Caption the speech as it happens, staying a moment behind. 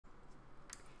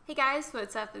Hey guys,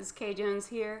 what's up? It's Kjones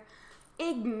here.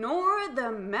 Ignore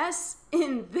the mess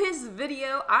in this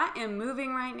video. I am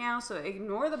moving right now, so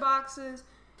ignore the boxes.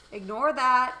 Ignore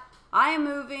that. I am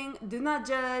moving. Do not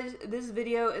judge. This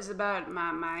video is about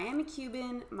my Miami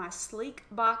Cuban, my sleek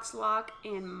box lock,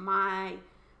 and my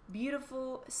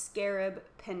beautiful scarab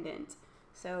pendant.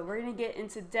 So we're going to get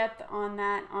into depth on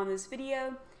that on this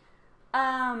video.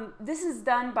 This is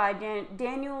done by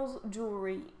Daniel's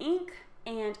Jewelry Inc.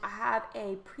 And I have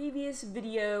a previous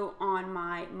video on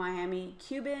my Miami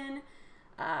Cuban,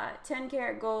 10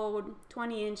 karat gold,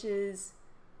 20 inches,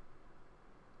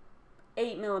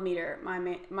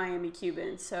 8mm Miami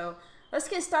Cuban. So let's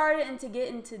get started and to get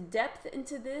into depth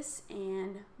into this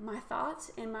and my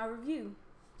thoughts and my review.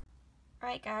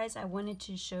 Alright guys, I wanted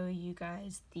to show you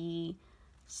guys the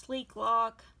sleek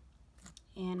lock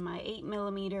and my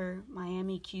 8mm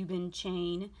Miami Cuban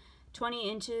chain, 20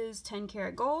 inches, 10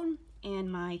 karat gold,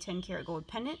 and my 10 karat gold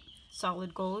pendant,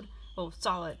 solid gold, well,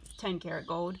 solid 10 karat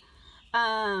gold.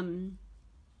 In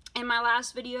my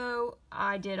last video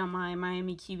I did on my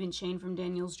Miami Cuban chain from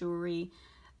Daniel's Jewelry,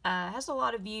 has a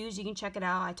lot of views. You can check it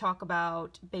out. I talk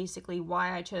about basically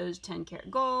why I chose 10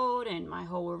 karat gold and my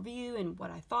whole review and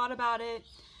what I thought about it,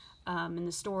 and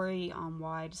the story on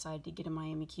why I decided to get a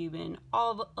Miami Cuban,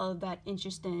 all of that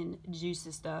interesting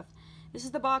juicy stuff. This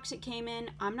is the box it came in.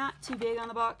 I'm not too big on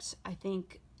the box.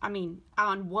 I mean,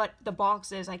 on what the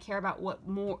box is. I care about what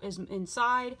more is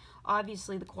inside.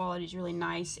 Obviously, the quality is really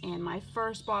nice. And my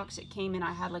first box it came in,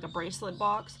 I had like a bracelet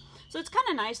box. So it's kind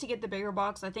of nice to get the bigger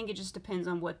box. I think it just depends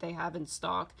on what they have in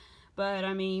stock. But,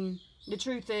 I mean, the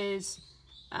truth is,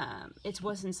 it's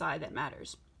what's inside that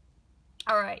matters.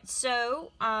 Alright,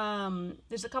 so,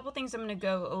 there's a couple things I'm going to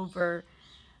go over.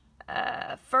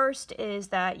 First is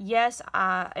that, yes,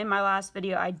 in my last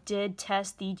video, I did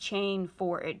test the chain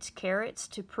for its carats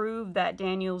to prove that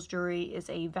Daniel's Jewelry is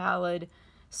a valid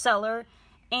seller.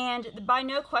 And by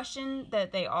no question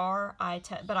that they are,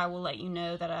 but I will let you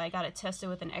know that I got it tested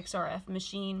with an XRF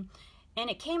machine. And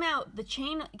it came out, the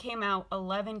chain came out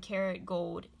 11 karat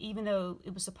gold, even though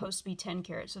it was supposed to be 10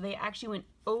 karat. So they actually went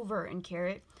over in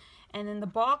carat. And then the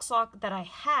box lock that I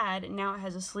had, now it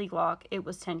has a sleek lock, it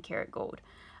was 10 karat gold.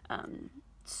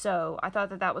 So I thought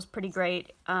that that was pretty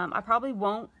great. I probably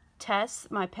won't test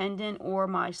my pendant or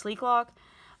my sleek lock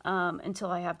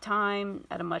until I have time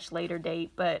at a much later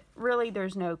date, but really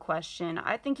there's no question.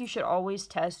 I think you should always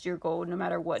test your gold no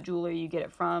matter what jeweler you get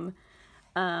it from,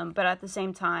 but at the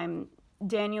same time,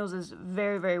 Daniel's is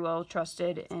very, very well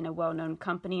trusted and a well-known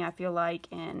company, I feel like,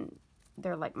 and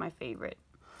they're like my favorite.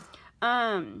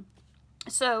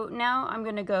 So now I'm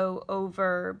going to go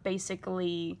over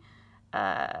basically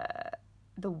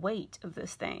the weight of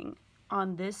this thing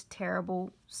on this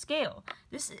terrible scale.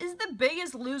 This is the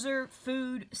biggest loser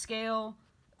food scale,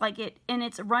 and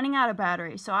it's running out of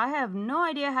battery. So I have no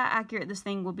idea how accurate this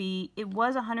thing will be. It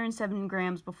was 107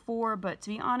 grams before, but to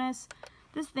be honest,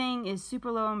 this thing is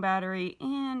super low on battery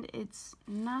and it's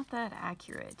not that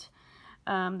accurate.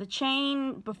 The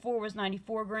chain before was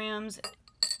 94 grams,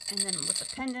 and then with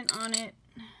the pendant on it,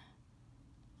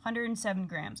 107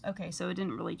 grams. Okay, so it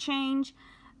didn't really change.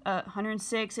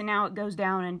 106, and now it goes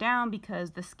down and down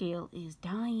because the scale is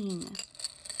dying.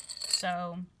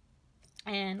 So,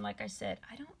 and like I said,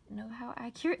 I don't know how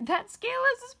accurate that scale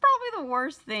is. It's probably the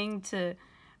worst thing to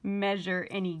measure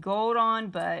any gold on,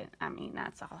 but I mean,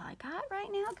 that's all I got right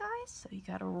now, guys. So you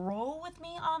gotta roll with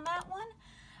me on that one.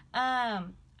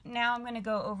 Now I'm gonna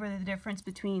go over the difference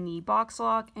between the box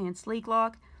lock and sleek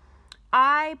lock.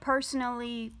 I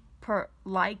personally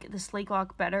like the sleek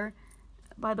lock better.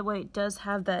 By the way, it does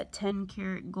have that 10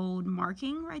 karat gold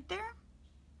marking right there,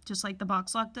 just like the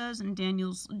box lock does, and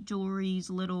Daniel's Jewelry's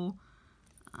little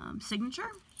signature.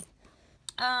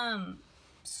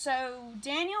 So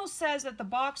Daniel says that the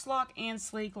box lock and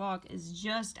sleek lock is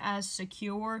just as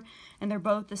secure, and they're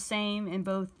both the same and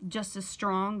both just as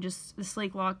strong. Just the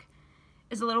sleek lock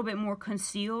is a little bit more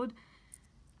concealed.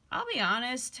 I'll be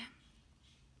honest,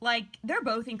 like, they're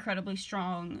both incredibly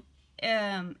strong.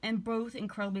 And both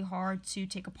incredibly hard to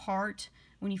take apart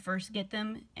when you first get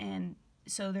them, and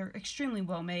so they're extremely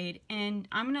well made. And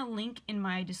I'm going to link in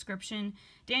my description.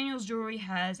 Daniel's Jewelry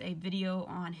has a video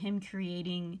on him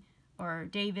creating, or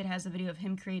David has a video of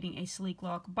him creating a sleek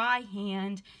lock by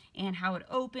hand and how it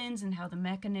opens and how the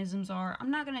mechanisms are. I'm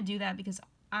not going to do that because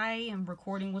I am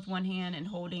recording with one hand and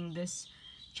holding this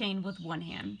chain with one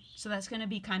hand, so that's going to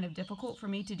be kind of difficult for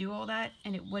me to do all that,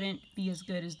 and it wouldn't be as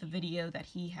good as the video that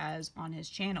he has on his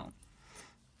channel.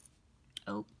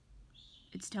 Oh,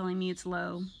 it's telling me it's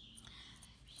low.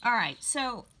 Alright,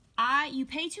 so you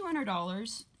pay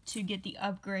 $200 to get the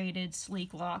upgraded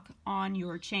sleek lock on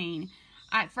your chain.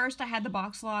 At first I had the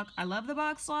box lock. I love the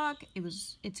box lock.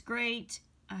 It's great.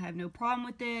 I have no problem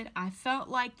with it. I felt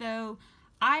like, though,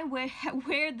 I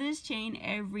wear this chain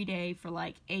every day for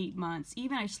like 8 months.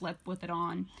 Even I slept with it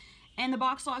on. And the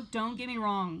box lock, don't get me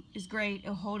wrong, is great.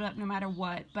 It'll hold up no matter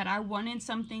what. But I wanted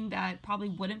something that probably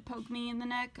wouldn't poke me in the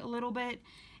neck a little bit.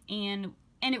 And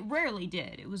it rarely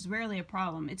did. It was rarely a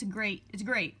problem. It's great.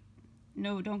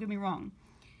 No, don't get me wrong.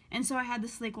 And so I had the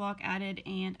sleek lock added,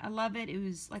 and I love it. It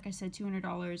was, like I said,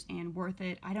 $200 and worth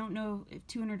it. I don't know if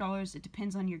 $200, it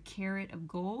depends on your carat of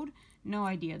gold. No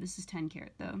idea. This is 10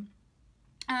 carat, though.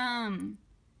 And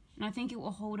I think it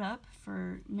will hold up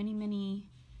for many, many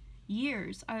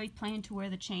years. I plan to wear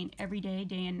the chain every day,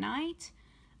 day and night.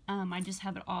 I just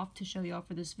have it off to show y'all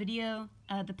for this video.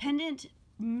 The pendant,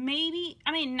 maybe,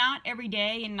 I mean, not every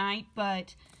day and night,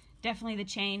 but definitely the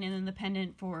chain and then the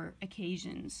pendant for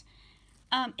occasions.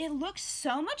 It looks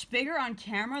so much bigger on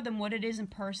camera than what it is in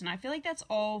person. I feel like that's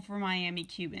all for Miami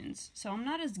Cubans. So I'm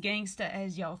not as gangsta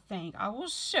as y'all think. I will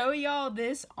show y'all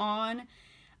this on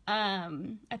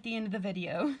at the end of the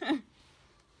video.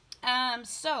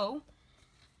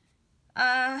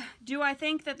 Do I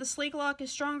think that the sleek lock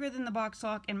is stronger than the box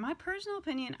lock? In my personal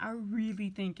opinion, I really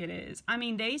think it is. I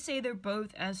mean, they say they're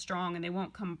both as strong and they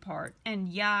won't come apart. And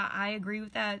yeah, I agree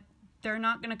with that. They're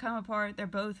not going to come apart. They're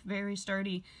both very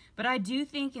sturdy. But I do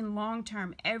think in long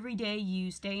term, everyday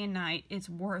use, day and night, it's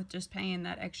worth just paying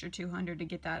that extra $200 to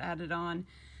get that added on.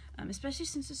 Especially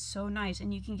since it's so nice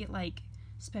and you can get like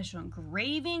special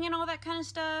engraving and all that kind of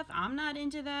stuff. I'm not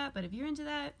into that, but if you're into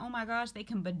that, oh my gosh, they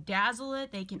can bedazzle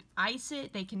it, they can ice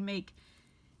it, they can make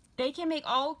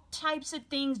all types of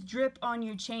things drip on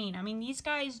your chain. I mean, these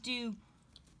guys do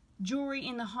jewelry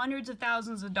in the hundreds of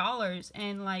thousands of dollars,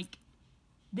 and like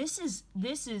this is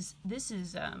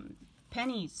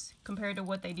pennies compared to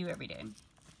what they do every day.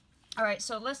 All right,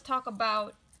 so let's talk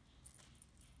about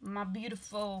my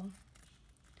beautiful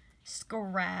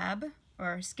scarab,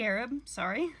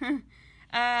 sorry.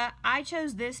 I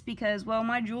chose this because, well,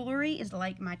 my jewelry is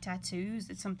like my tattoos.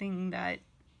 It's something that,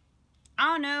 I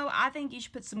don't know, I think you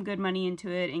should put some good money into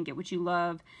it and get what you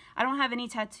love. I don't have any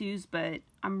tattoos, but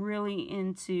I'm really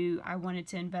into, I wanted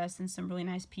to invest in some really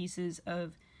nice pieces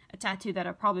of a tattoo that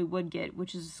I probably would get,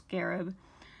 which is a scarab.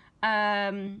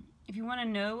 If you want to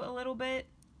know a little bit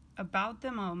about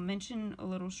them, I'll mention a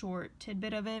little short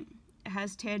tidbit of it. It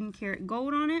has 10 karat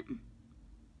gold on it.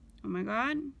 Oh my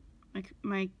god,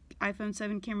 my iPhone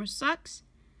 7 camera sucks,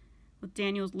 with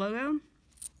Daniel's logo.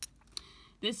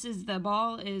 This is, the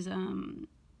ball is 10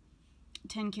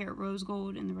 karat rose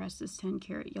gold, and the rest is 10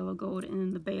 karat yellow gold, and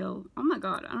then the bail, oh my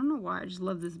god, I don't know why, I just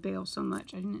love this bail so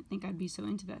much. I didn't think I'd be so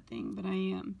into that thing, but I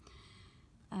am.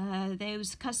 They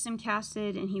was custom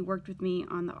casted, and he worked with me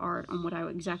on the art on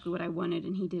exactly what I wanted,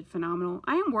 and he did phenomenal.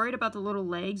 I am worried about the little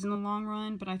legs in the long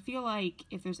run, but I feel like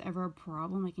if there's ever a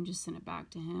problem, I can just send it back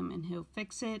to him and he'll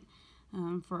fix it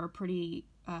for a pretty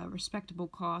respectable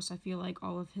cost. I feel like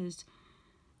all of his,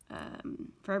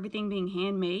 for everything being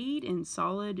handmade and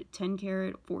solid, 10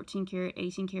 karat, 14 karat,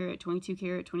 18 karat, 22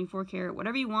 karat, 24 karat,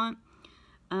 whatever you want,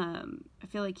 I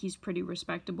feel like he's pretty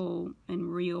respectable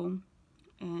and real,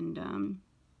 and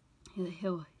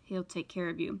he'll take care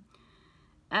of you.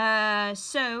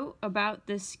 So about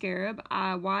this scarab,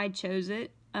 why I chose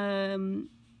it,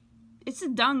 it's a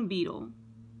dung beetle,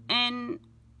 and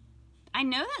I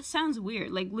know that sounds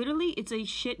weird, like literally it's a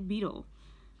shit beetle,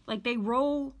 like they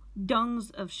roll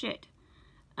dungs of shit,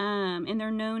 and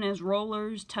they're known as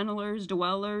rollers, tunnelers,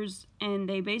 dwellers, and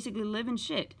they basically live in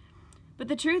shit. But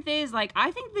the truth is, like,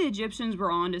 I think the Egyptians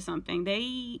were onto something.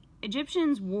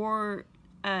 Egyptians wore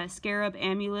scarab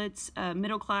amulets,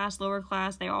 middle class, lower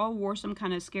class, they all wore some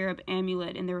kind of scarab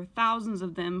amulet, and there were thousands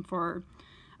of them for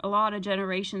a lot of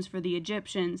generations for the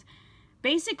Egyptians.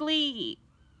 Basically,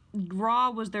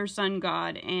 Ra was their sun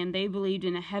god, and they believed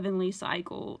in a heavenly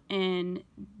cycle, and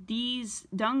these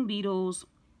dung beetles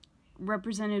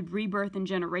represented rebirth and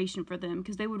generation for them,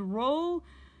 because they would roll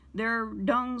their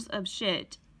dungs of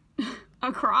shit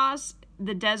across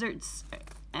the deserts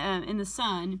in the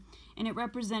sun, and it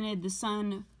represented the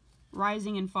sun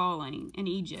rising and falling in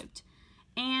Egypt.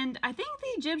 And I think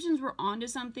the Egyptians were onto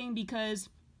something, because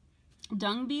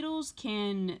dung beetles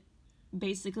can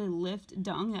basically lift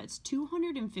dung that's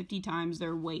 250 times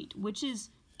their weight, which is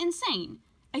insane.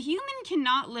 A human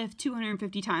cannot lift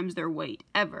 250 times their weight,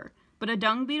 ever. But a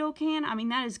dung beetle can? I mean,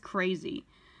 that is crazy.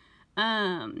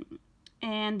 And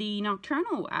the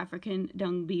nocturnal African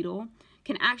dung beetle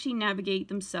can actually navigate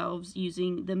themselves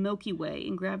using the Milky Way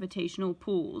and gravitational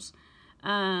pulls.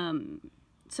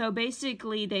 So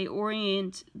basically, they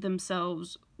orient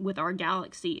themselves with our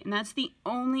galaxy, and that's the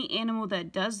only animal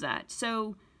that does that.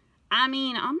 So I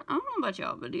mean, I don't know about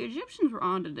y'all, but the Egyptians were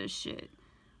onto this shit.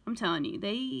 I'm telling you,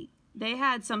 they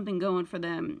had something going for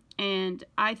them, and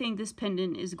I think this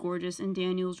pendant is gorgeous, and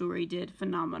Daniel's jewelry did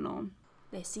phenomenal.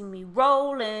 They see me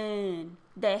rolling,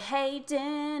 they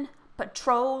hating,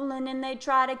 patrolling, and they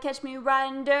try to catch me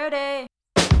riding dirty.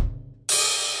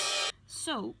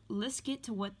 So let's get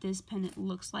to what this pendant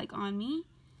looks like on me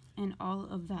and all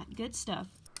of that good stuff.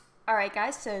 Alright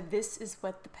guys, so this is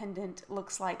what the pendant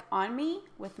looks like on me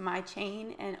with my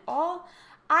chain and all.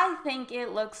 I think it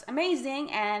looks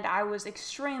amazing, and I was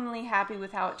extremely happy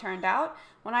with how it turned out.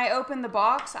 When I opened the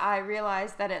box, I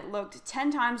realized that it looked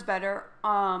 10 times better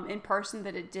in person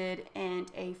than it did in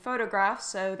a photograph,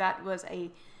 so that was a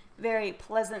very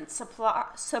pleasant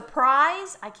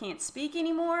surprise. I can't speak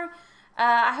anymore.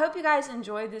 I hope you guys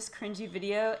enjoyed this cringy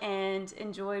video and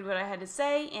enjoyed what I had to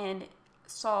say and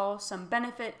saw some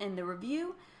benefit in the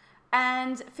review.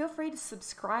 And feel free to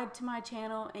subscribe to my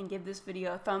channel and give this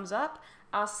video a thumbs up.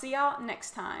 I'll see y'all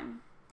next time.